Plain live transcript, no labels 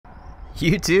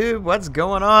YouTube, what's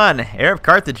going on?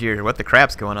 HeirofCarthage here. What the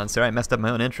crap's going on? Sorry, I messed up my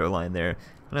own intro line there.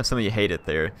 I know some of you hate it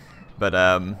there, but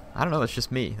I don't know. It's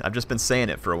just me. I've just been saying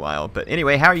it for a while. But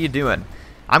anyway, how are you doing?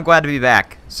 I'm glad to be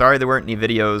back. Sorry there weren't any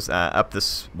videos up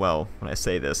this. Well, when I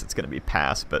say this, it's going to be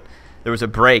past, but there was a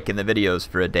break in the videos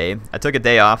for a day. I took a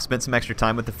day off, spent some extra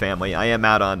time with the family. I am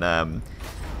out on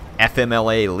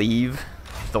FMLA leave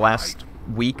the last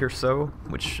week or so,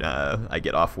 which I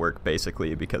get off work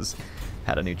basically because I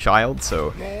had a new child,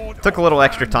 so took a little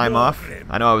extra time off.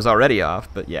 I know I was already off,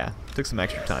 but yeah, took some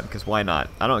extra time because why not?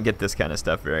 I don't get this kind of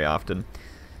stuff very often,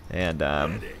 and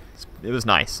it was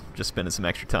nice just spending some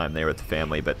extra time there with the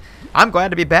family. But I'm glad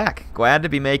to be back, glad to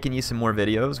be making you some more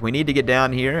videos. We need to get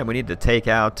down here and we need to take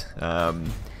out the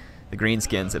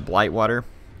greenskins at Blightwater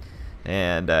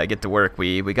and get to work.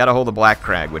 We got a hold of Black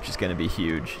Crag, which is going to be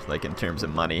huge, like in terms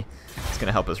of money. It's going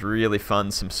to help us really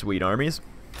fund some sweet armies.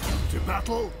 To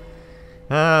battle.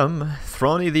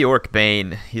 Throny the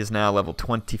Orcbane. He is now level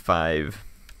 25.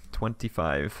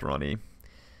 25, Throny.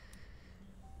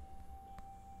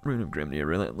 Rune of Grimnir,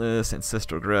 Relentless,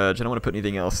 Ancestral Grudge. I don't want to put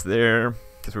anything else there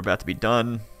because we're about to be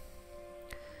done.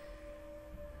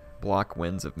 Block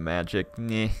Winds of Magic.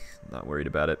 Nah, not worried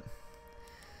about it.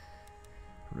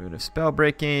 Rune of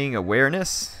Spellbreaking.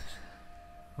 Awareness.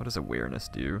 What does Awareness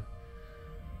do?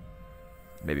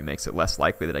 Maybe makes it less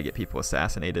likely that I get people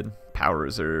assassinated. Power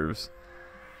Reserves.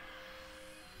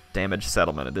 Damage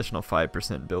Settlement. Additional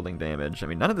 5% building damage. I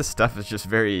mean, none of this stuff is just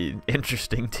very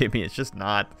interesting to me. It's just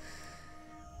not.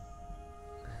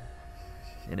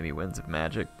 Enemy Winds of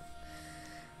Magic.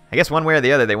 I guess one way or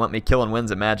the other they want me killing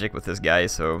Winds of Magic with this guy,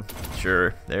 so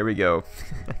sure. There we go.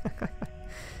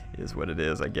 Is what it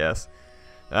is, I guess.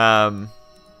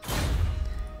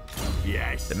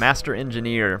 Yes. The Master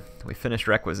Engineer. We finished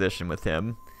Requisition with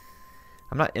him.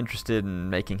 I'm not interested in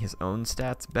making his own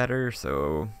stats better,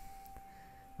 so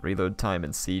reload time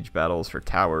in siege battles for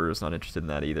towers. Not interested in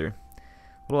that either.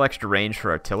 A little extra range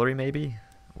for artillery, maybe,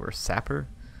 or sapper.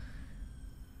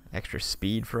 Extra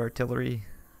speed for artillery.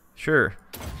 Sure.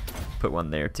 Put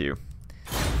one there too.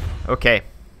 Okay.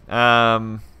 Belegar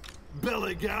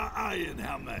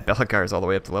Ironhammer. Belegar's all the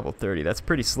way up to level 30. That's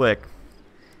pretty slick.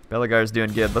 Belegar's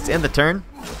doing good. Let's end the turn.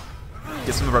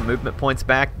 Get some of our movement points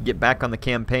back. Get back on the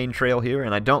campaign trail here.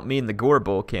 And I don't mean the Gore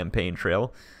Bull campaign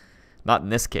trail. Not in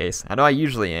this case. I know I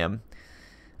usually am.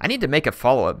 I need to make a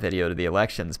follow-up video to the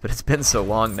elections, but it's been so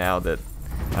long now that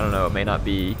I don't know. It may not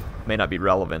be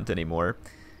relevant anymore.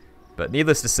 But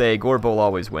needless to say, Gore Bull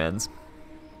always wins.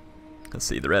 Let's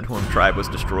see. The Redhorn tribe was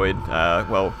destroyed.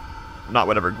 Well, not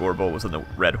whatever Gore Bull was in the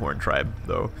Redhorn tribe,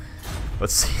 though.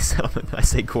 Let's see, settlement. I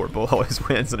say Gore Bull always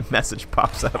wins, and a message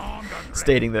pops up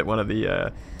stating that one of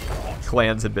the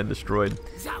clans had been destroyed.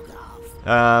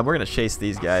 We're going to chase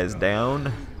these guys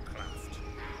down.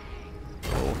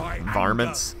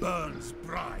 Varmints.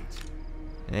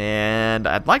 And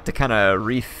I'd like to kind of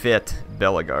refit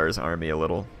Belegar's army a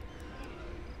little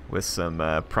with some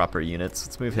proper units.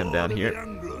 Let's move him down here.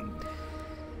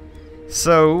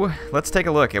 So, let's take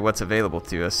a look at what's available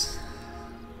to us.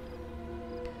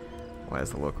 Why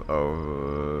is the local...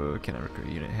 Oh, can I recruit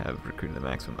a unit? Have recruited the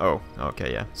maximum? Oh,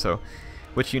 okay, yeah. So,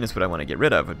 which units would I want to get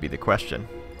rid of would be the question.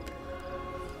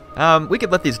 We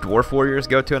could let these Dwarf Warriors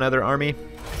go to another army.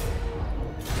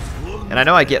 And I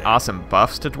know I get awesome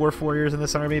buffs to Dwarf Warriors in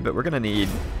this army, but we're gonna need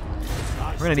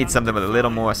something with a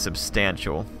little more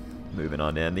substantial moving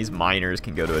on in. These miners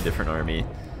can go to a different army.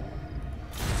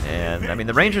 And, I mean,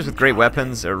 the Rangers with great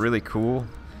weapons are really cool.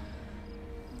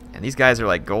 And these guys are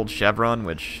like gold chevron,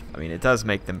 which, I mean, it does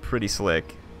make them pretty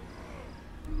slick.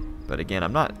 But again,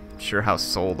 I'm not sure how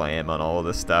sold I am on all of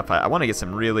this stuff. I want to get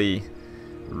some really,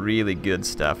 really good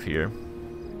stuff here.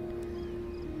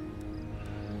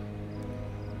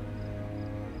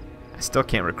 I still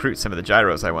can't recruit some of the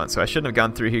gyros I want, so I shouldn't have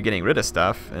gone through here getting rid of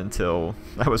stuff until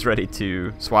I was ready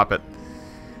to swap it.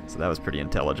 So that was pretty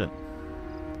intelligent.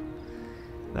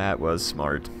 That was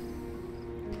smart.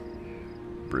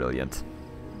 Brilliant.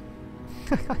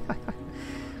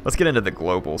 Let's get into the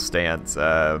global stance.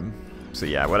 So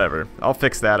yeah, whatever. I'll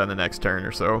fix that on the next turn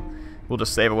or so. We'll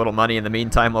just save a little money in the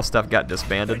meantime while stuff got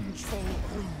disbanded.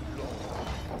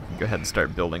 Go ahead and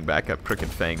start building back up Crooked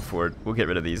Fang Fort. We'll get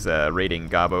rid of these raiding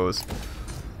gobos.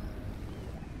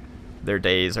 Their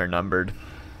days are numbered.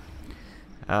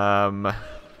 I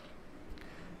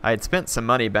had spent some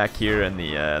money back here in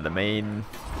the main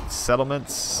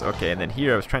settlements. Okay, and then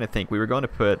here I was trying to think. We were going to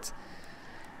put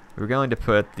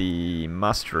the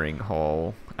mustering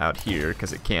hall out here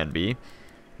because it can be. And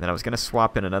then I was going to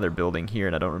swap in another building here,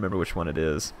 and I don't remember which one it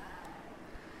is.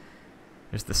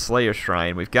 There's the Slayer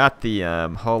Shrine. We've got the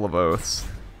Hall of Oaths.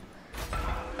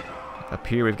 Up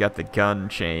here we've got the gun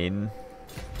chain.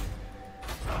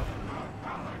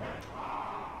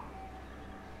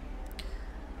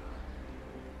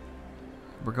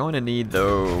 We're going to need,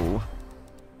 though...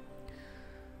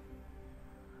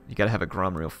 You gotta have a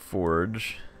Gromreel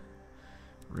Forge.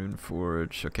 Rune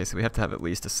Forge. Okay, so we have to have at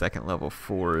least a 2nd level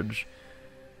forge.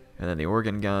 And then the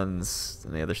organ guns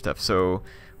and the other stuff. So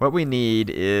what we need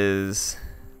is...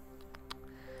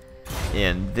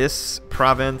 In this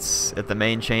province, at the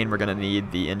main chain, we're going to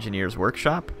need the engineer's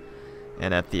workshop.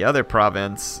 And at the other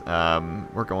province,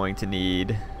 we're going to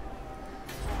need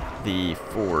the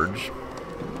forge.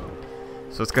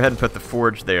 So let's go ahead and put the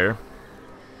forge there.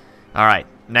 Alright,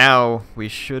 now we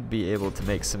should be able to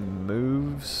make some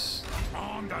moves.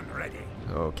 Armed and ready.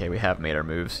 Okay, we have made our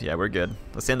moves. Yeah, we're good.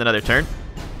 Let's end another turn.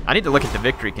 I need to look at the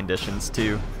victory conditions,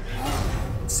 too.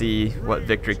 See what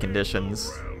victory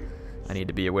conditions I need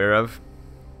to be aware of.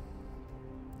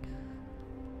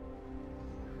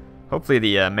 Hopefully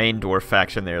the main dwarf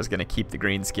faction there is going to keep the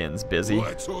greenskins busy.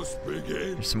 Let us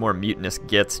begin. There's some more mutinous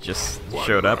gits just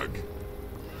showed up.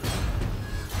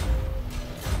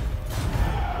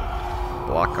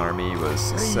 Block army was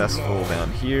successful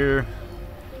down here.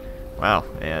 Wow,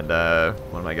 and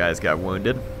one of my guys got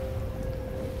wounded.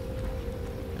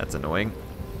 That's annoying.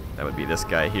 That would be this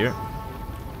guy here.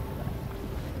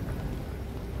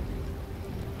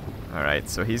 Alright,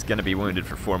 so he's going to be wounded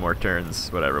for 4 more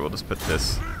turns. Whatever, we'll just put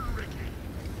this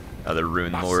other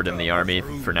Rune Lord in the army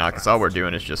for now, because all we're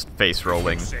doing is just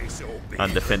face-rolling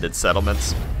undefended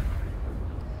settlements.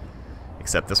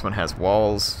 Except this one has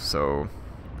walls, so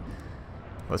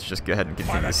let's just go ahead and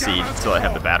continue the siege until I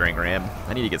have the battering ram.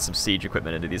 I need to get some siege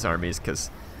equipment into these armies,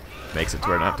 because it makes it to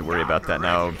where I don't have to worry about that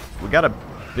now. We got a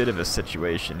bit of a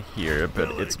situation here,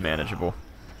 but it's manageable.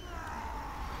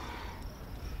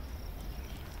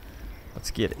 Let's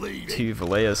get to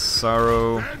Valea's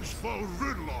Sorrow,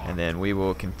 and then we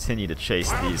will continue to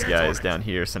chase these guys down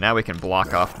here. So now we can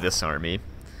block off this army.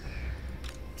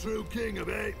 True king of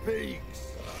 8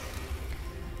 peaks.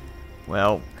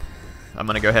 Well, I'm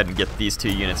going to go ahead and get these 2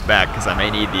 units back, because I may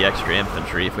need the extra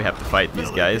infantry if we have to fight these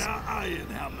guys.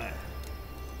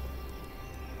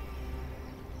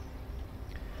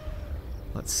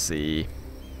 Let's see.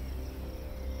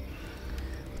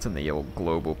 What's in the old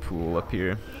global pool up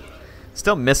here?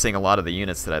 Still missing a lot of the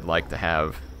units that I'd like to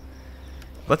have.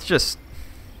 Let's just...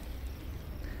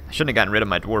 I shouldn't have gotten rid of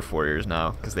my dwarf warriors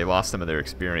now, because they lost some of their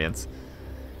experience.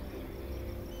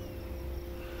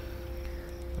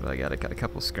 But I got a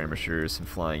couple skirmishers, some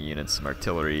flying units, some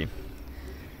artillery.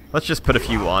 Let's just put a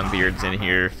few longbeards in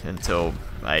here until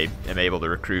I am able to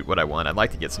recruit what I want. I'd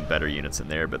like to get some better units in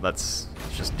there, but let's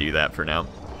just do that for now.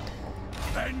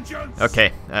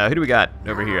 Okay, who do we got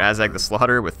over here? Azhag the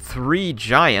Slaughterer with 3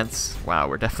 giants. Wow,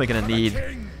 we're definitely going to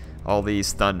need all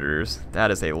these thunders.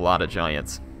 That is a lot of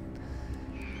giants.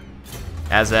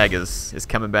 Azhag is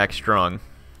coming back strong.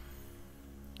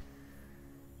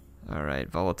 Alright,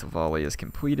 Volatile Volley is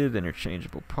completed.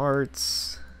 Interchangeable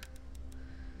parts.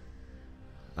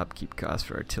 Upkeep cost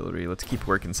for artillery. Let's keep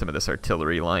working some of this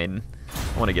artillery line.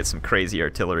 I want to get some crazy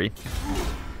artillery.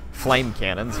 Flame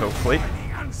cannons, hopefully.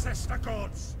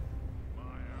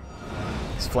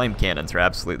 These flame cannons are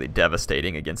absolutely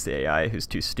devastating against the AI, who's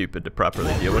too stupid to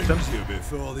properly deal with them.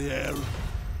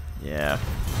 Yeah.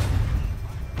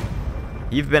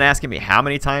 You've been asking me how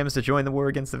many times to join the war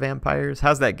against the vampires?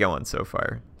 How's that going so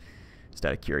far? Just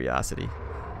out of curiosity.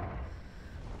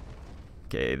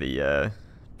 Okay, the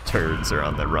turds are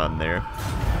on the run there.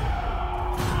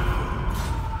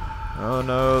 Oh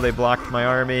no, they blocked my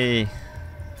army.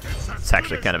 It's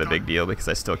actually kind of a big deal because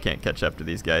I still can't catch up to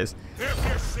these guys.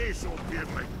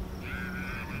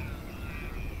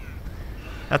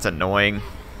 That's annoying.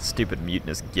 Stupid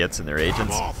mutinous gits and their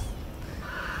agents.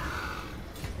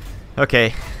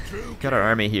 Okay, got our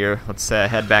army here. Let's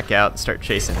head back out and start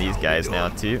chasing these guys now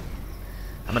too.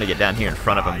 I'm gonna get down here in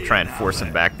front of them and try and force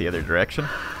them back the other direction.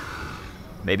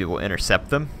 Maybe we'll intercept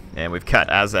them. And we've got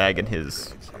Azhag and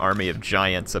his army of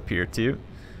giants up here too.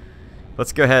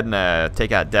 Let's go ahead and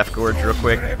take out Death Gorge real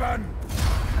quick.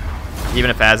 Even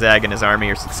if Azhag and his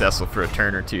army are successful for a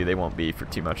turn or 2, they won't be for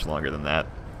too much longer than that.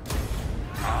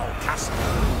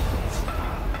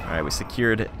 Alright, we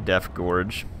secured Death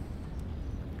Gorge.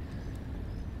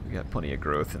 We got plenty of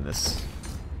growth in this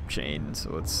chain,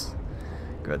 so let's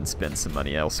go ahead and spend some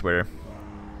money elsewhere.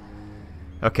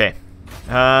 Okay.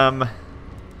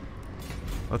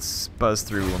 Let's buzz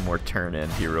through one more turn in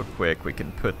here real quick. We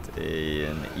can put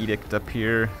an edict up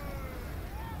here.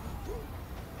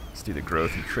 Let's do the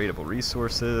growth and tradable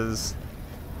resources.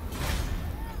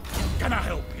 Can I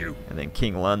help you? And then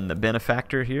King Lun, the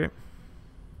benefactor here.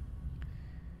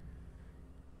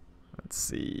 Let's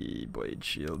see. Blade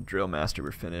Shield. Drill Master,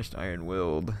 we're finished. Iron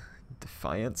Willed.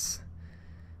 Defiance.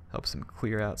 Helps him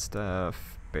clear out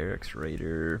stuff. Barracks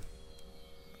Raider.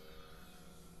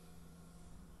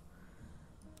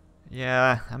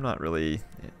 Yeah, I'm not really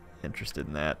interested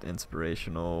in that.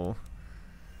 Inspirational.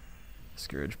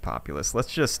 Scourge Populace.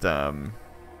 Let's just go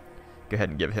ahead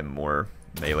and give him more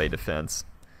melee defense.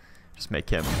 Just make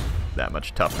him that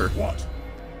much tougher. What?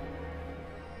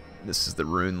 This is the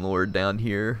Rune Lord down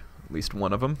here. At least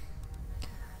one of them.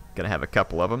 Gonna have a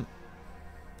couple of them.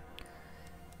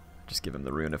 Just give him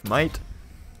the Rune of Might.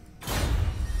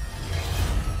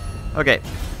 Okay.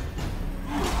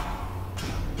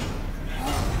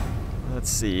 Let's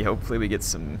see. Hopefully we get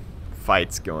some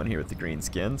fights going here with the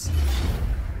greenskins.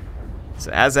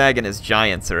 So Azhag and his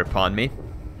giants are upon me.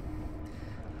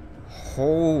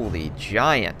 Holy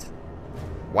giant.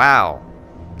 Wow.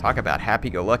 Talk about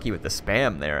happy-go-lucky with the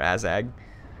spam there, Azhag.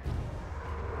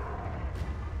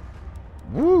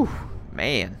 Woo!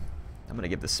 Man. I'm going to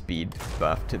give the speed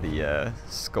buff to the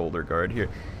Scolder Guard here.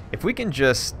 If we can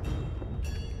just...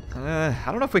 I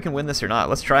don't know if we can win this or not.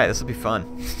 Let's try it. This will be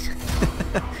fun.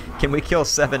 Can we kill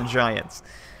 7 giants?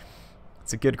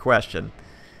 It's a good question.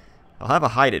 I'll have a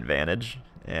height advantage,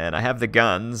 and I have the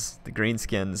guns. The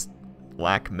greenskins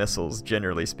lack missiles,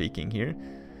 generally speaking here.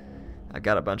 I've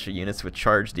got a bunch of units with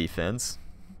charge defense.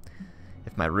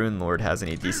 If my Rune Lord has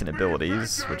any decent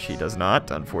abilities, which he does not,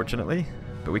 unfortunately.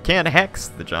 But we can hex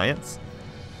the giants.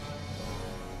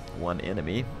 1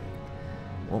 enemy.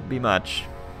 Won't be much.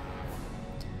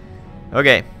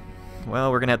 Okay.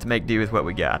 Well, we're going to have to make do with what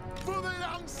we got.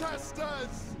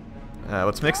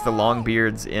 Let's mix the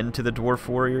Longbeards into the Dwarf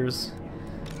Warriors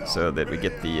so that we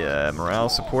get the morale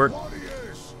support. We're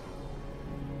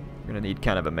going to need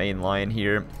kind of a main line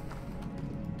here.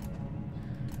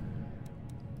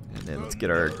 And then let's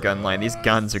get our gun line. These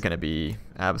guns are going to be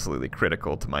absolutely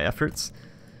critical to my efforts.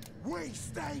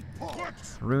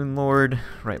 Rune Lord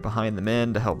right behind the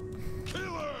men to help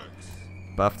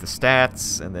buff the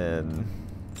stats, and then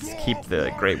keep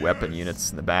the great weapon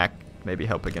units in the back, maybe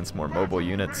help against more mobile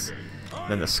units.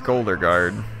 Then the Scolder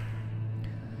Guard,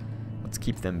 let's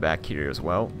keep them back here as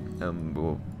well.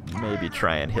 We'll maybe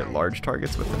try and hit large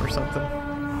targets with them or something.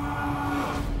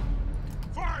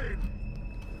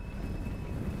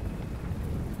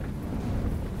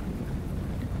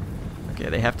 Okay,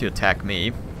 they have to attack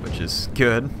me, which is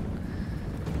good.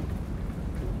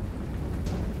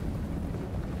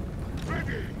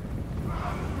 Okay,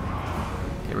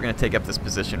 we're going to take up this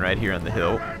position right here on the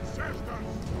hill,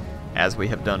 as we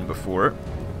have done before.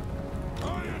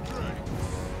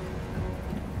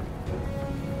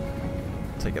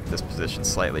 Take up this position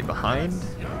slightly behind.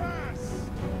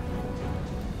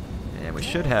 And we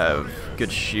should have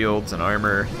good shields and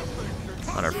armor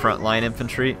on our frontline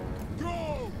infantry.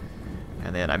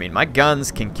 And then, I mean, my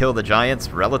guns can kill the giants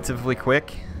relatively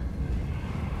quick.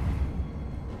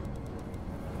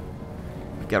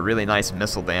 We've got really nice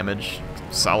missile damage,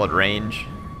 solid range.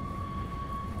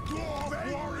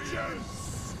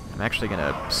 I'm actually going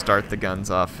to start the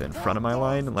guns off in front of my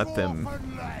line and let them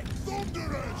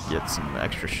get some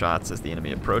extra shots as the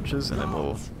enemy approaches, and then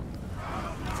we'll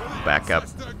back up.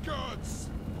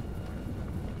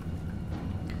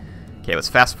 Okay, let's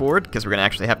fast forward, because we're going to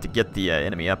actually have to get the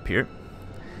enemy up here.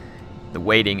 The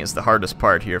waiting is the hardest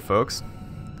part here, folks.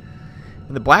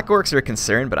 And the Black Orcs are a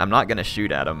concern, but I'm not going to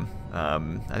shoot at them.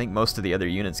 I think most of the other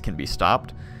units can be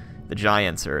stopped. The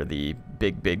Giants are the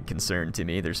big concern to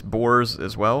me. There's Boars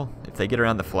as well. If they get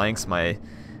around the flanks, my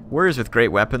Warriors with great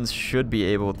weapons should be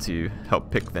able to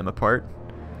help pick them apart.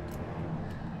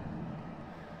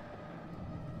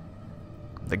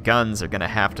 The guns are going to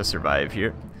have to survive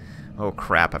here. Oh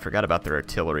crap, I forgot about their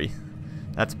artillery.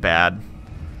 That's bad.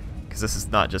 Because this is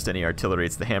not just any artillery,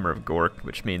 it's the Hammer of Gork,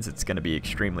 which means it's going to be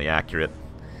extremely accurate.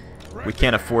 We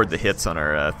can't afford the hits on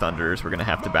our Thunderers. We're going to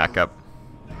have to back up.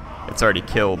 It's already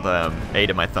killed 8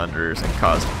 of my Thunderers and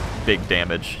caused big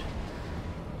damage.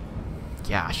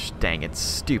 Gosh, dang it,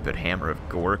 stupid Hammer of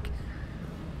Gork.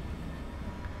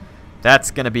 That's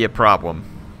going to be a problem.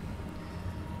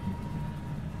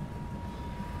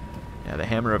 Yeah, the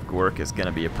Hammer of Gork is going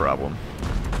to be a problem.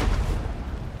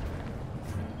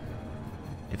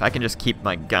 If I can just keep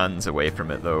my guns away from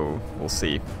it, though, we'll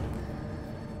see.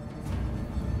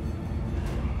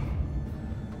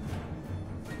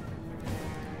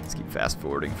 Let's keep fast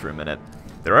forwarding for a minute.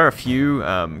 There are a few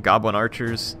Goblin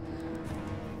Archers.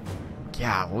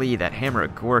 Golly, that Hammer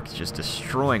of Gork is just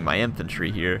destroying my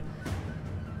infantry here.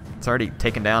 It's already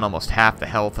taken down almost half the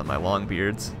health on my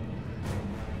Longbeards.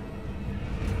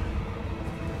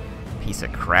 Piece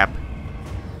of crap.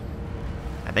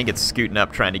 I think it's scooting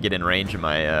up trying to get in range of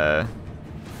my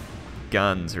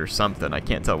guns or something. I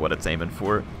can't tell what it's aiming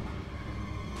for.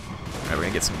 Alright, we're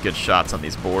gonna get some good shots on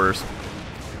these boars.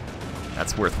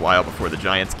 That's worthwhile before the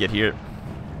giants get here.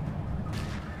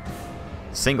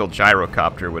 Single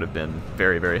gyrocopter would have been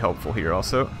very, very helpful here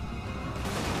also.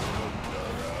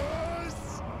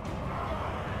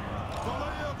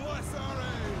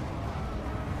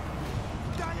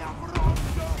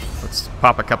 Let's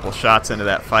pop a couple shots into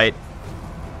that fight.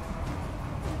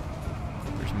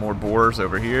 There's more boars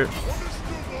over here.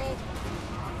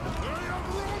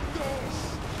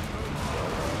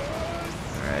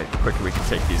 Alright, the quicker we can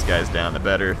take these guys down, the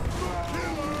better.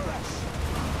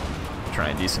 Try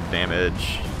and do some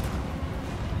damage.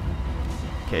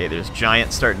 Okay, there's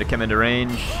giants starting to come into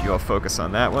range. You all focus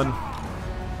on that one.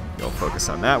 You all focus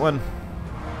on that one.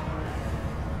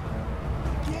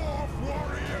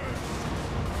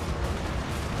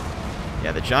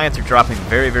 Yeah, the giants are dropping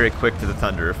very, very quick to the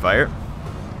thunderer fire.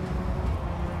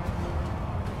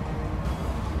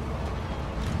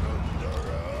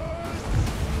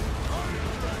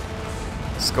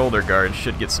 Scolder guards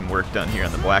should get some work done here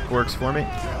on the black orcs for me.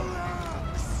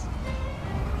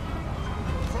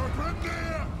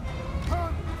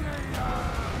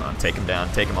 Come on, take him down.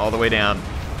 Take him all the way down.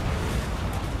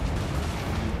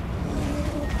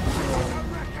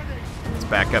 Let's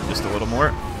back up just a little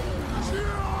more.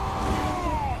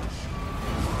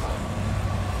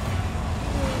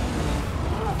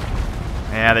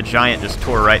 Yeah, the giant just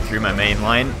tore right through my main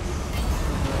line.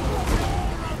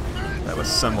 That was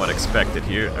somewhat expected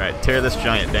here. Alright, tear this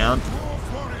giant down.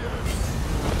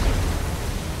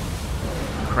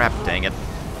 Crap, dang it.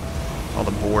 All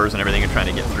the boars and everything are trying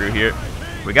to get through here.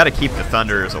 We gotta keep the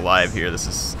thunderers alive here.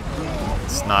 It's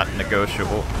not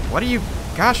negotiable. What are you...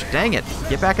 Gosh dang it.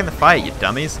 Get back in the fight, you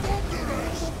dummies.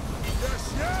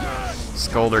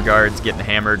 Scolder guards getting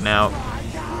hammered now.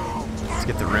 Let's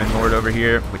get the Rune Lord over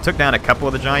here. We took down a couple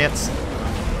of the giants.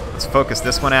 Let's focus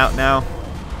this one out now.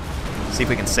 See if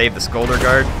we can save the Scolder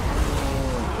Guard.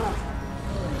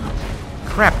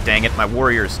 Crap, dang it. My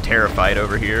warrior's terrified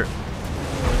over here.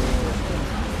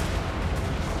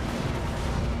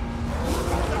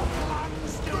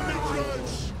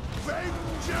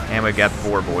 And we've got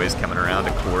boar boys coming around,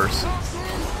 of course.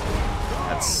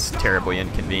 That's terribly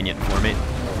inconvenient for me.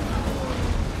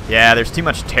 Yeah, there's too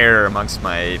much terror amongst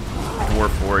my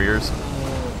dwarf warriors.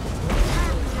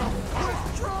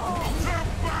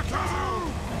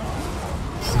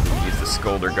 See if we can use the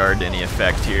Scolder Guard to any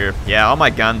effect here. Yeah, all my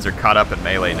guns are caught up in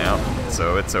melee now,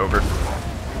 so it's over.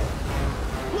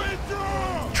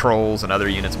 Trolls and other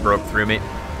units broke through me.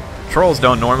 Trolls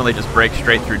don't normally just break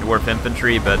straight through dwarf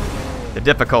infantry, but the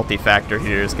difficulty factor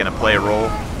here is going to play a role.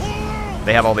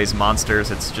 They have all these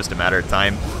monsters, it's just a matter of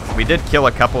time. We did kill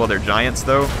a couple of their giants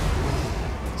though,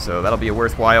 so that'll be a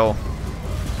worthwhile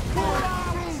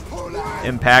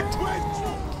impact.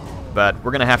 But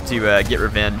we're going to have to get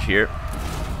revenge here.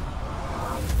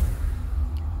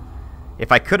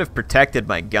 If I could have protected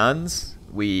my guns,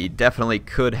 we definitely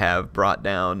could have brought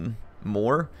down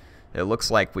more. It looks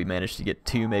like we managed to get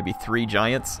 2, maybe 3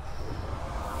 giants.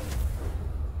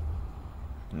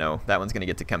 No, that one's going to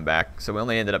get to come back. So we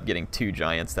only ended up getting 2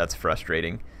 giants. That's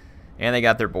frustrating. And they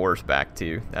got their boars back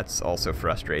too. That's also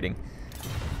frustrating.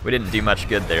 We didn't do much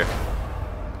good there.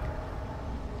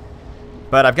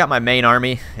 But I've got my main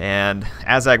army, and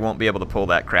Azhag won't be able to pull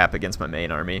that crap against my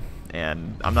main army.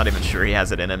 And I'm not even sure he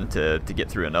has it in him to get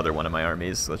through another one of my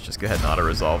armies. Let's just go ahead and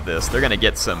auto-resolve this. They're going to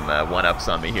get some one-ups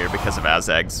on me here because of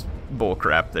Azhag's bull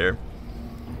crap there.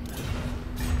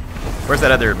 Where's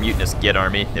that other mutinous Git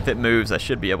army? If it moves, I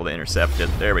should be able to intercept it.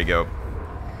 There we go.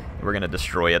 We're going to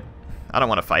destroy it. I don't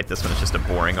want to fight this one. It's just a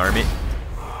boring army.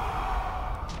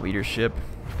 Leadership.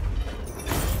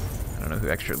 I don't know who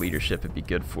extra leadership would be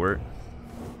good for it.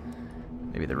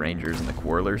 Maybe the Rangers and the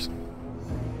Quarrelers.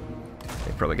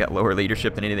 They probably got lower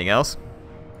leadership than anything else.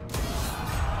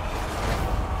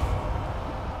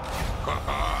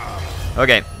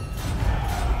 Okay.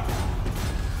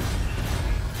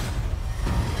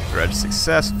 Grudge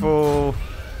successful.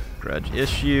 Grudge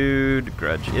issued.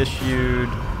 Grudge issued.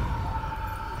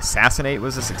 Assassinate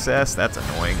was a success. That's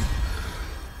annoying.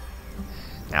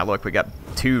 Now look, we got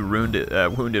 2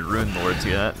 wounded Rune Lords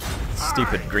here.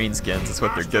 Stupid greenskins. That's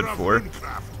what they're good for.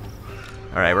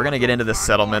 Alright, we're going to get into this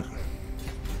settlement.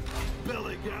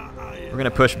 We're going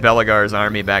to push Belegar's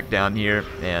army back down here,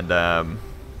 and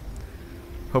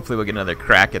hopefully we'll get another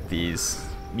crack at these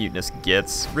mutinous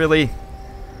Gits. Really?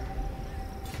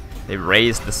 They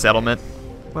raised the settlement?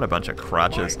 What a bunch of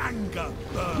crotches.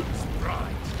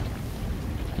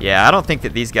 Yeah, I don't think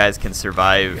that these guys can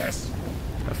survive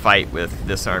a fight with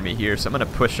this army here, so I'm going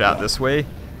to push out this way.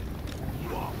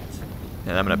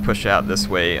 And I'm going to push out this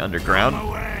way underground.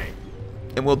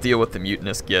 And we'll deal with the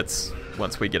mutinous gits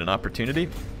once we get an opportunity.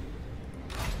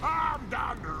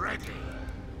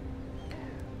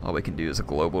 All we can do is a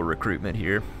global recruitment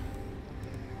here.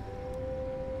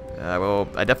 Well,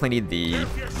 I definitely need the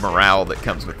morale that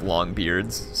comes with long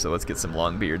beards, so let's get some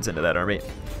long beards into that army.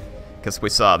 Because we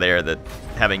saw there that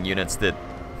having units that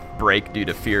break due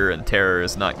to fear and terror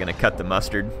is not going to cut the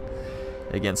mustard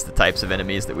against the types of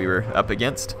enemies that we were up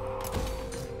against.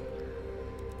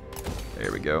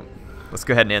 There we go. Let's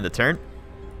go ahead and end the turn.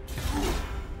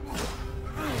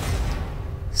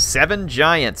 7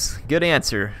 giants. Good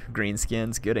answer,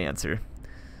 greenskins. Good answer.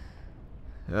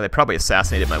 Oh, they probably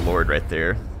assassinated my lord right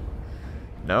there.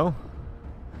 No?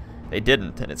 They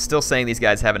didn't, and it's still saying these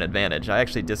guys have an advantage. I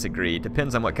actually disagree.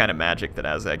 Depends on what kind of magic that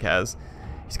Azhag has.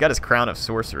 He's got his crown of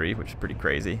sorcery, which is pretty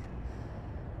crazy.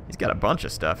 He's got a bunch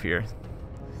of stuff here.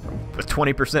 A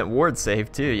 20% ward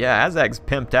save, too. Yeah, Azhag's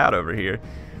pimped out over here.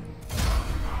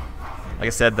 Like I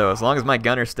said, though, as long as my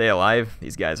gunners stay alive,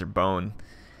 these guys are bone.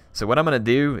 So what I'm going to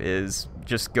do is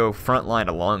just go front line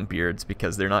of Longbeards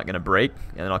because they're not going to break,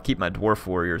 and then I'll keep my Dwarf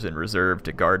Warriors in reserve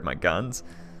to guard my guns.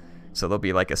 So they'll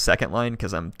be like a second line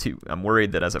because I'm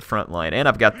worried that as a front line, and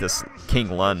I've got this King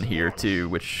Lun here too,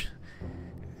 which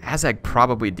Azhag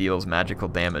probably deals magical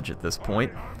damage at this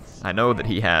point. I know that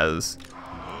he has.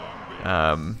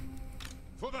 I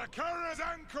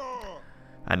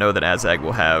know that Azhag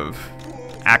will have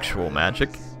actual magic,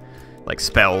 like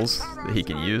spells that he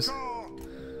can use.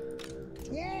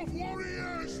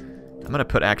 I'm gonna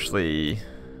put actually.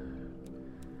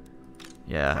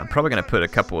 Yeah, I'm probably going to put a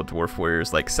couple of Dwarf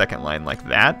Warriors like second line like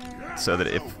that, so that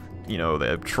if, you know,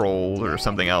 the troll or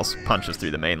something else punches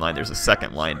through the main line, there's a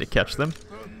second line to catch them.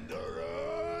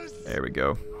 There we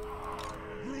go.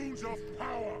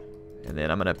 And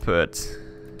then I'm going to put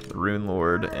the Rune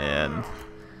Lord and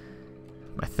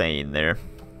my Thane there.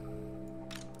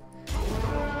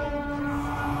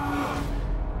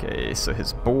 Okay, so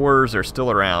his boars are still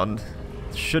around.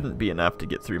 Shouldn't be enough to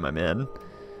get through my men.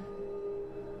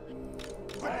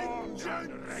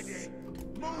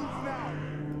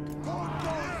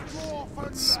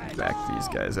 Let's back these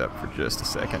guys up for just a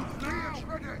second.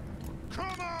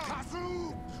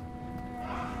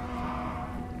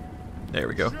 There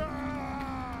we go.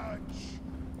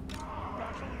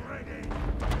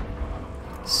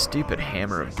 Stupid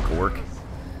Hammer of Gork.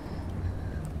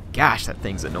 Gosh, that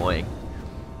thing's annoying.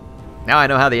 Now I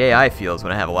know how the AI feels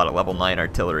when I have a lot of level 9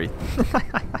 artillery.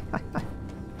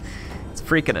 It's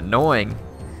freaking annoying.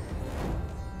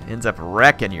 It ends up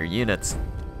wrecking your units.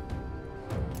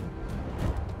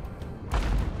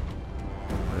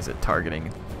 What is it targeting?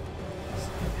 It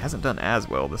hasn't done as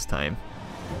well this time.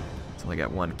 It's only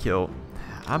got 1 kill.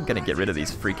 I'm gonna get rid of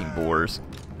these freaking boars.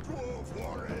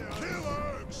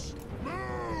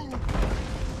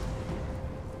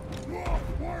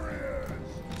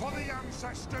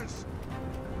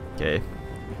 Okay.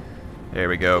 There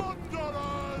we go.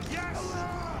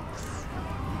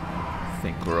 I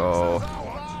think we're all...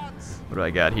 What do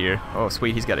I got here? Oh,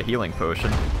 sweet, he's got a healing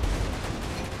potion.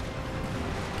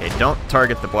 Okay, don't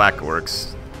target the Black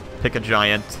Orcs. Pick a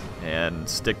giant and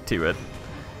stick to it.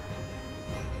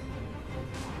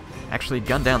 Actually,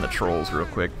 gun down the trolls real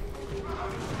quick.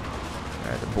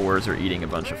 Alright, the boars are eating a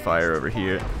bunch of fire over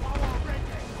here.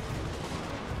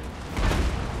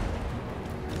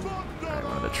 Alright,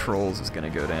 one of the trolls is going to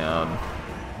go down.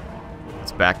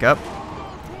 Let's back up,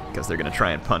 because they're going to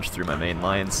try and punch through my main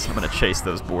lines. I'm going to chase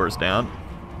those boars down.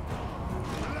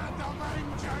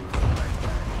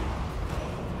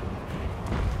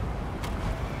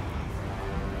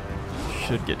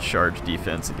 Should get charge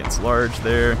defense against large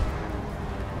there.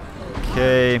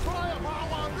 Okay.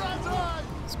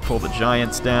 Let's pull the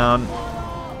giants down.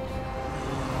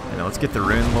 And then let's get the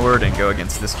Rune Lord and go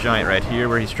against this giant right here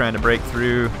where he's trying to break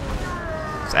through.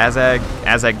 So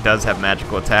Azhag does have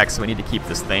magical attacks, so we need to keep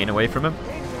this Thane away from him.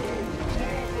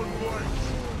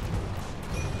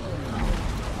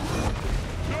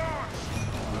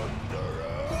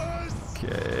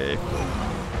 Okay.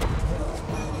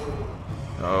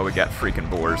 Oh, we got freaking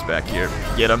boars back here.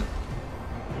 Get them.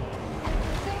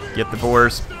 Get the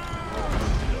boars.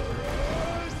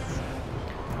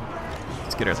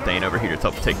 Let's get our Thane over here to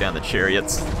help take down the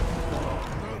chariots.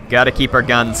 Gotta keep our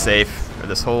guns safe, or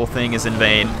this whole thing is in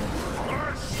vain.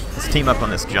 Let's team up on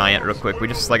this giant real quick. We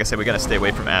just, like I said, we gotta stay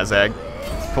away from Azhag.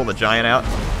 Let's pull the giant out.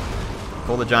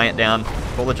 Pull the giant down.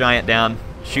 Pull the giant down.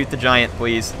 Shoot the giant,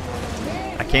 please.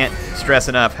 I can't stress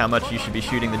enough how much you should be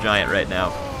shooting the giant right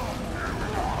now.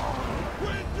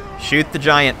 Shoot the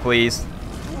giant, please.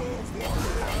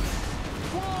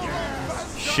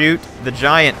 Shoot the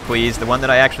giant, please. The one that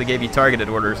I actually gave you targeted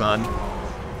orders on.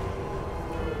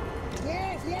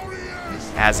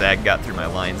 Azhag got through my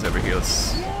lines over here.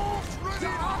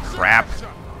 Crap.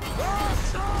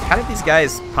 How did these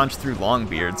guys punch through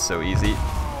Longbeards so easy?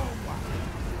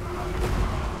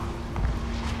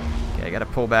 Okay, I gotta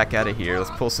pull back out of here.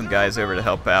 Let's pull some guys over to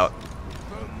help out.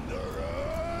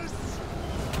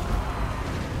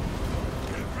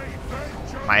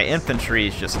 My infantry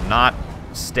is just not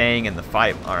staying in the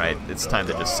fight. Alright, it's time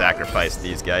to just sacrifice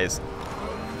these guys.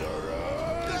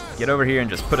 Get over here and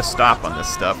just put a stop on this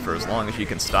stuff for as long as you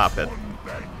can stop it.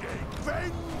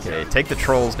 Okay, take the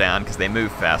trolls down because they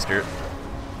move faster.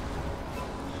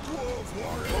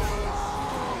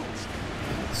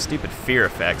 Stupid fear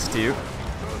effects, too.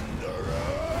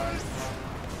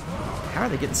 How are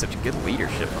they getting such good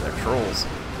leadership on their trolls?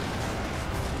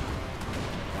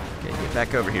 Okay, get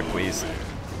back over here, please.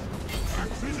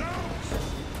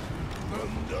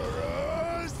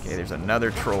 Okay, there's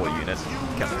another troll unit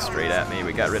coming straight at me.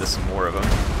 We got rid of some more of them.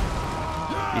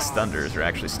 These thunders are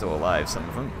actually still alive, some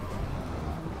of them.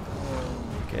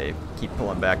 Okay, keep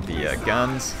pulling back the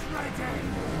guns.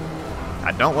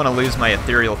 I don't want to lose my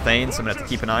ethereal thane, so I'm going to have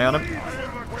to keep an eye on him.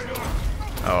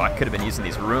 Oh, I could have been using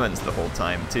these ruins the whole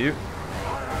time, too.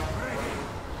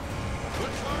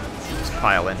 Just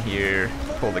pile in here,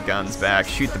 pull the guns back,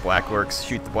 shoot the black orcs,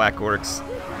 shoot the black orcs.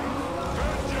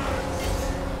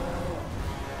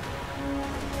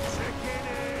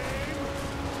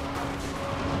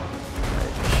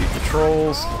 Right, shoot the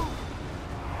trolls.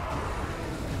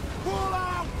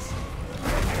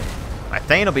 My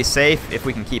Thane will be safe if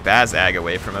we can keep Azhag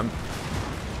away from him.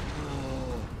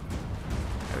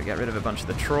 Okay, we got rid of a bunch of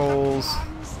the trolls.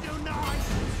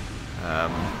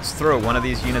 Let's throw one of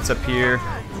these units up here.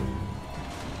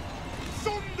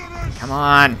 Come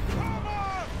on!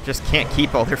 Just can't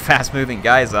keep all their fast-moving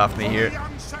guys off me here.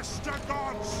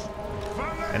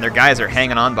 And their guys are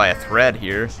hanging on by a thread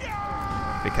here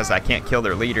because I can't kill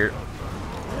their leader.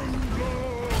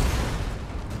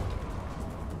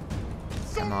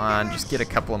 Come on, just get a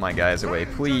couple of my guys away,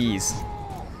 please.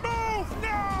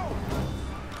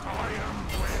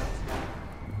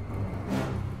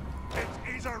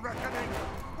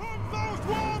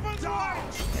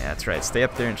 Yeah, that's right. Stay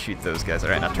up there and shoot those guys.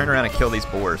 Alright, now turn around and kill these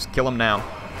boars. Kill them now.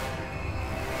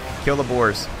 Kill the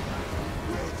boars.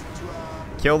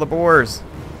 Kill the boars.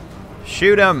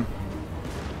 Shoot them.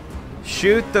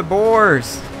 Shoot the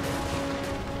boars.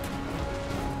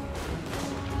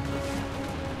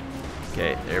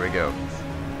 Okay, there we go.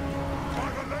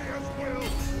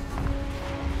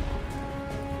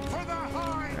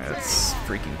 Alright, that's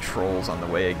freaking trolls on the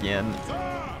way again.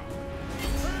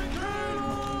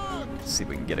 Let's see if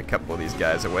we can get a couple of these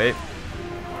guys away.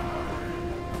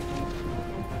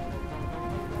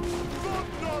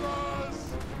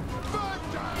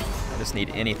 I just need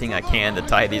anything I can to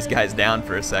tie these guys down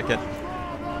for a second.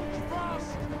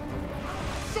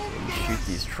 Shoot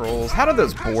these trolls. How did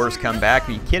those boars come back?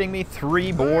 Are you kidding me?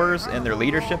 3 boars and their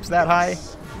leadership's that high?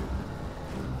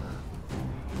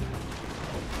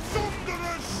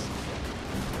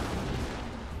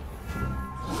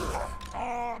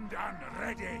 Armed and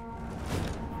ready.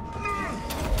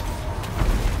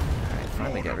 Alright,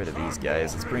 finally got rid of these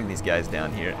guys. Let's bring these guys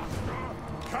down here.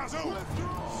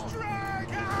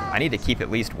 I need to keep at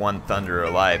least one Thunderer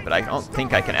alive, but I don't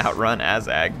think I can outrun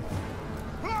Azhag.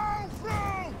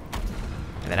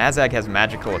 And then Azhag has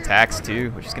magical attacks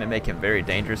too, which is going to make him very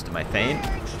dangerous to my Thane.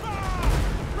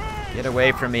 Get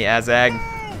away from me, Azhag.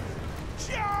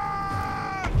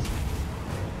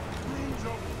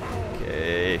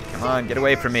 Okay, come on, get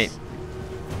away from me.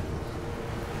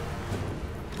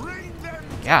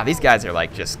 Yeah, these guys are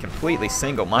like just completely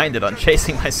single-minded on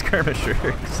chasing my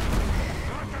skirmishers.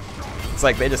 It's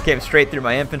like they just came straight through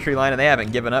my infantry line and they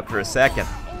haven't given up for a second.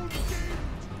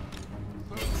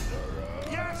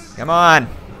 Come on.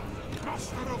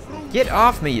 Get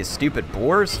off me, you stupid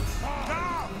boars.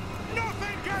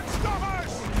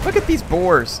 Look at these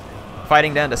boars.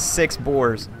 Fighting down to 6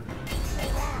 boars.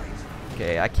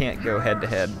 Okay, I can't go head to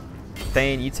head.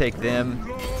 Thane, you take them.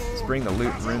 Let's bring the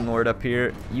Rune Lord up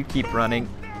here. You keep running.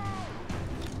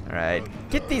 Alright,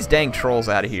 get these dang trolls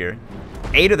out of here.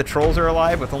 8 of the trolls are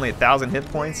alive with only 1,000 hit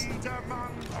points.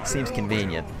 Seems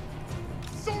convenient.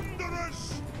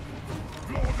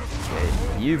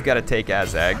 Okay, you've got to take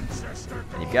Azhag.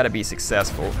 And you've got to be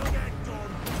successful.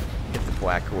 Get the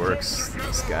black orcs.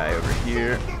 This guy over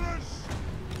here.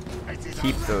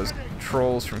 Keep those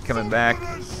trolls from coming back.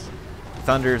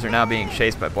 Thunders are now being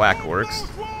chased by black orcs.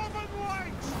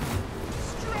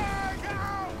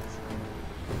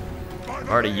 I've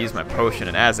already used my potion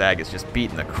and Azhag is just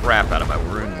beating the crap out of my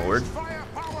Rune Lord.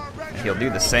 he'll do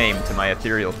the same to my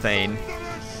ethereal Thane.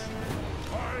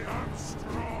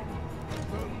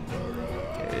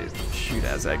 Okay, shoot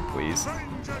Azhag, please.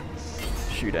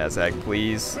 Shoot Azhag,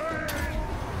 please.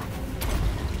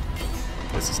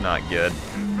 This is not good.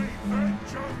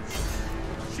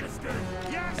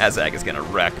 Azhag is gonna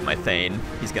wreck my Thane.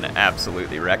 He's gonna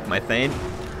absolutely wreck my Thane.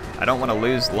 I don't want to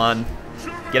lose Lun.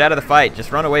 Get out of the fight.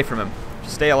 Just run away from him.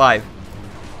 Just stay alive.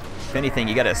 If anything,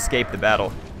 you gotta escape the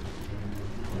battle.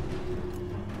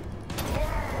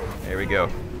 There we go.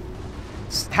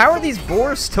 How are these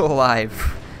boars still alive?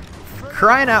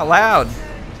 Crying out loud.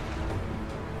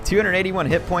 281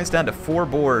 hit points down to 4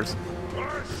 boars.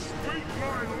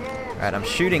 Alright, I'm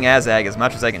shooting Azhag as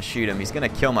much as I can shoot him. He's gonna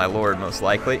kill my lord most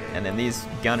likely. And then these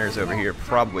gunners over here are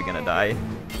probably gonna die.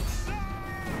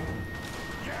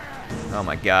 Oh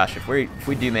my gosh, if we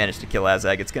do manage to kill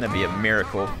Azhag, it's gonna be a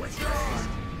miracle.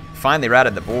 Finally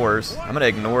routed the boars. I'm gonna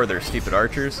ignore their stupid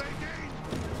archers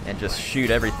and just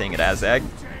shoot everything at Azhag.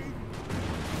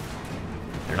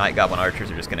 Their Night Goblin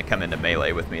archers are just gonna come into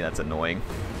melee with me. That's annoying.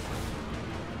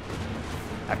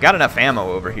 I've got enough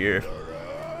ammo over here.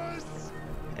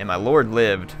 And my lord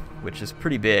lived, which is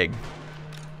pretty big.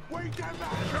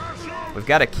 We've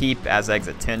got to keep Azhag's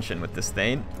attention with this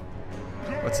Thane.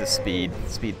 What's his speed?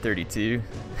 Speed 32.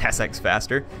 Azhag's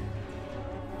faster.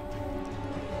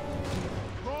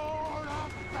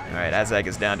 Alright, Azhag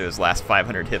is down to his last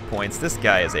 500 hit points. This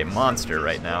guy is a monster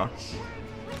right now.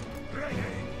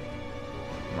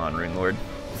 Come on, Rune Lord.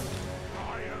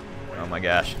 Oh my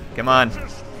gosh. Come on.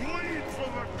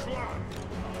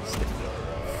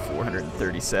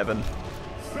 437.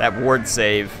 That ward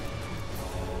save.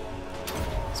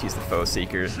 Let's use the Foe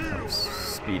Seeker. That'll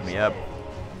speed me up.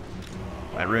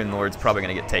 My Rune Lord's probably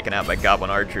going to get taken out by Goblin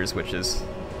Archers, which is...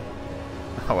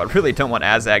 Oh, I really don't want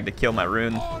Azhag to kill my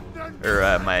Rune...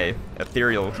 Or my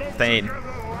Ethereal Thane.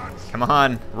 Come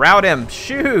on. Rout him.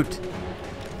 Shoot!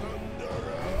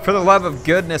 For the love of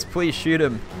goodness, please shoot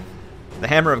him. The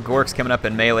Hammer of Gork's coming up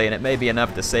in melee, and it may be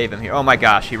enough to save him here. Oh my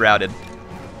gosh, he routed.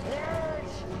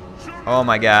 Oh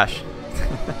my gosh.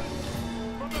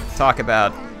 Talk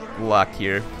about luck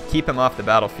here. Keep him off the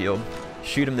battlefield.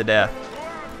 Shoot him to death.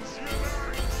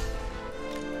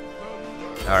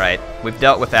 Alright, we've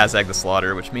dealt with Azhag the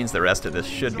Slaughterer, which means the rest of this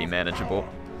should be manageable.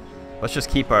 Let's just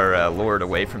keep our lord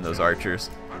away from those archers.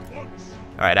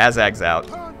 Alright, Azhag's out.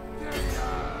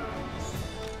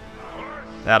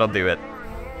 That'll do it.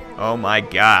 Oh my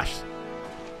gosh.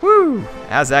 Woo!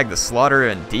 Azhag the Slaughterer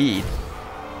indeed.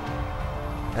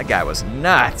 That guy was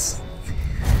nuts.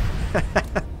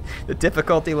 The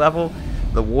difficulty level,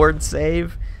 the ward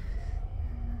save,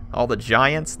 all the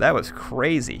giants, that was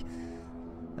crazy.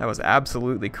 That was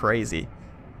absolutely crazy.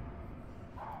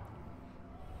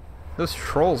 Those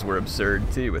trolls were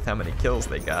absurd too with how many kills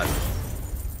they got.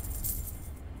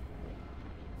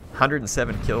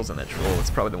 107 kills on that troll. It's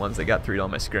probably the ones that got through to all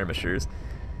my skirmishers.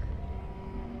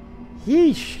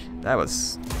 Yeesh. That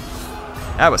was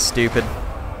stupid.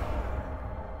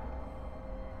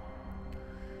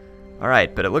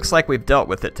 Alright, but it looks like we've dealt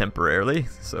with it temporarily,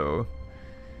 so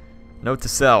note to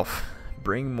self,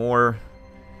 bring more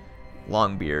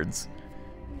Longbeards.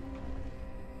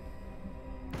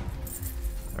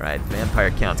 Alright,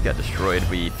 vampire counts got destroyed.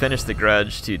 We finished the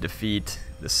grudge to defeat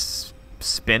the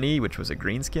Spinny, which was a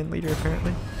greenskin leader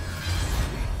apparently.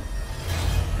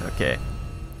 Okay.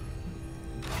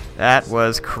 That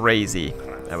was crazy.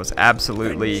 That was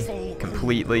absolutely,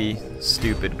 completely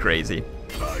stupid crazy.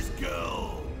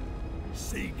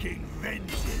 Seeking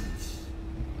vengeance.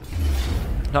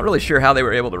 Not really sure how they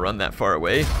were able to run that far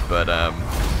away, but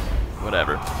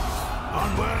whatever.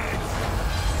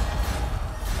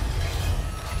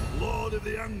 Lord of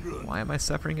the Ungron. Why am I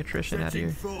suffering attrition out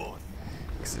here?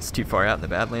 Because it's too far out in the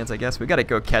Badlands, I guess. We got to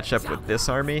go catch up with this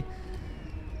army.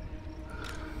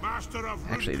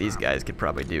 Actually, these guys could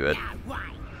probably do it.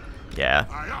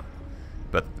 Yeah.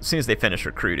 But as soon as they finish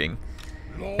recruiting.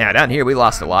 Now, down here, we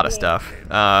lost a lot of stuff.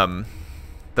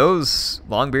 Those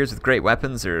Longbeards with great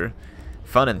weapons are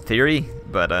fun in theory,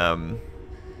 but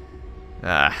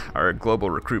our global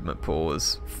recruitment pool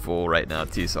is full right now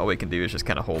too, so all we can do is just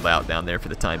kind of hold out down there for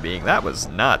the time being. That was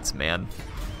nuts, man.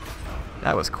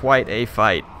 That was quite a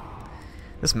fight.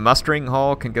 This mustering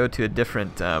hall can go to a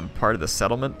different part of the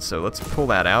settlement, so let's pull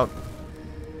that out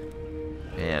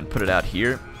and put it out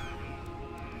here.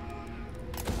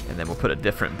 And then we'll put a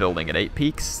different building at 8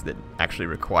 Peaks that actually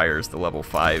requires the level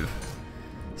 5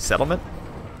 settlement.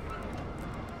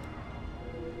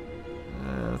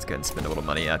 Let's go ahead and spend a little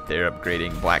money out there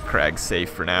upgrading Black Crag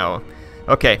safe for now.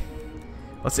 Okay,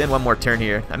 Let's end one more turn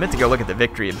here. I meant to go look at the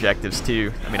victory objectives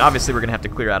too. I mean, obviously we're going to have to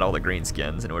clear out all the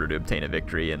greenskins in order to obtain a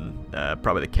victory, and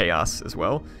probably the chaos as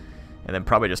well. And then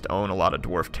probably just own a lot of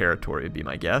dwarf territory would be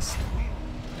my guess.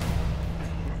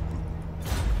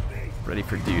 Ready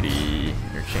for duty.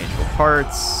 Interchangeable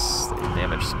parts. They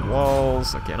damage some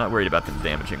walls. Okay, I'm not worried about them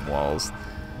damaging walls.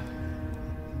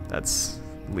 That's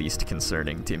least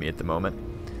concerning to me at the moment.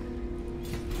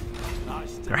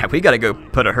 Alright, we gotta go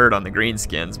put a hurt on the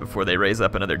greenskins before they raise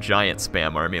up another giant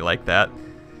spam army like that.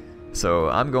 So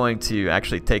I'm going to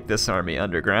actually take this army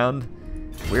underground.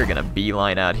 We're gonna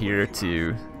beeline out here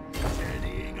to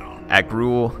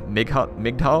Agrul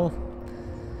Migdal.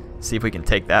 See if we can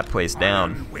take that place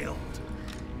down.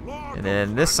 And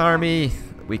then this army,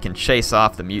 we can chase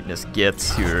off the mutinous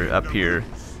gits who are up here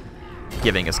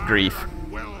giving us grief.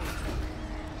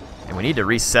 And we need to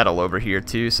resettle over here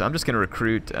too, so I'm just going to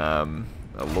recruit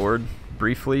a lord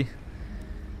briefly.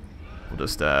 We'll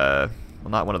just, well,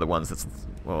 not one of the ones that's,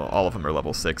 well, all of them are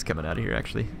level 6 coming out of here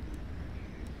actually.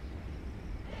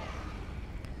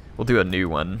 We'll do a new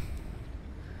one.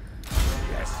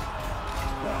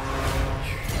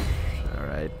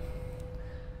 Alright.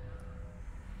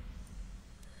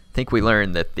 I think we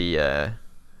learned that the,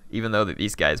 even though that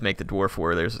these guys make the dwarf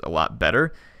warriors a lot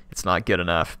better, it's not good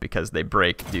enough because they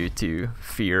break due to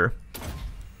fear.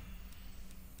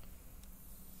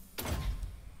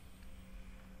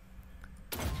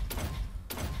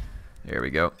 There we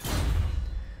go.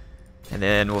 And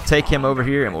then we'll take him over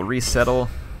here and we'll resettle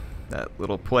that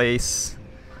little place.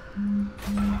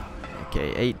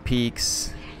 Okay, 8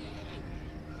 peaks.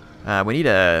 We need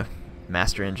a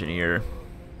master engineer,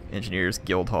 engineer's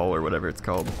guild hall or whatever it's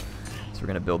called. So we're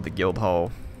gonna build the guild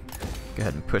hall. Go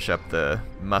ahead and push up the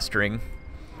mustering.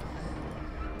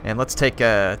 And let's take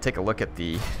a look at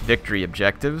the victory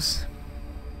objectives.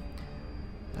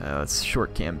 Let's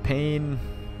short campaign.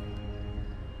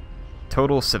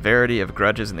 Total severity of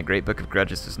grudges in the Great Book of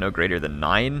Grudges is no greater than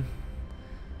 9.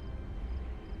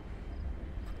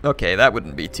 Okay, that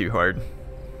wouldn't be too hard.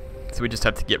 So we just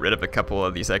have to get rid of a couple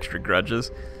of these extra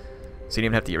grudges. So you don't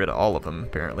even have to get rid of all of them,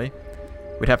 apparently.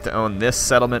 We'd have to own this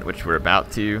settlement, which we're about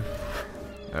to.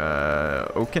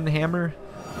 Oakenhammer,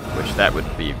 which that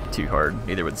wouldn't be too hard.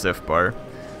 Neither would Zifbar.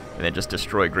 And then just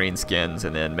destroy greenskins,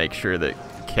 and then make sure that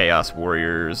Chaos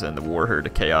Warriors and the Warherd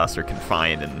of Chaos are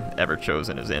confined and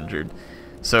Everchosen is injured.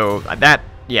 So that,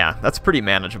 yeah, that's pretty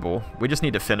manageable. We just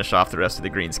need to finish off the rest of the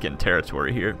greenskin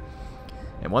territory here.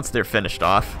 And once they're finished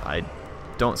off, I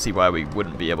don't see why we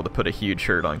wouldn't be able to put a huge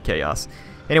herd on Chaos.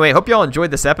 Anyway, hope y'all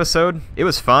enjoyed this episode. It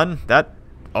was fun. That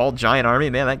all-giant army,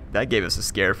 man, that gave us a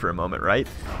scare for a moment, right?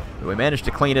 But we managed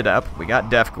to clean it up. We got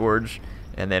Death Gorge,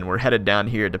 and then we're headed down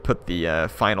here to put the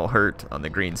final hurt on the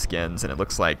greenskins, and it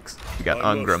looks like we got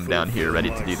Ungrim down here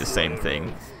ready to do the same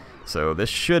thing. So this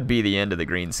should be the end of the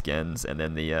greenskins, and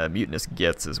then the mutinous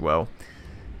gits as well,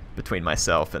 between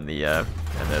myself and the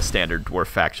standard dwarf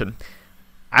faction.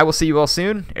 I will see you all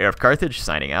soon. HeirofCarthage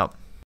signing out.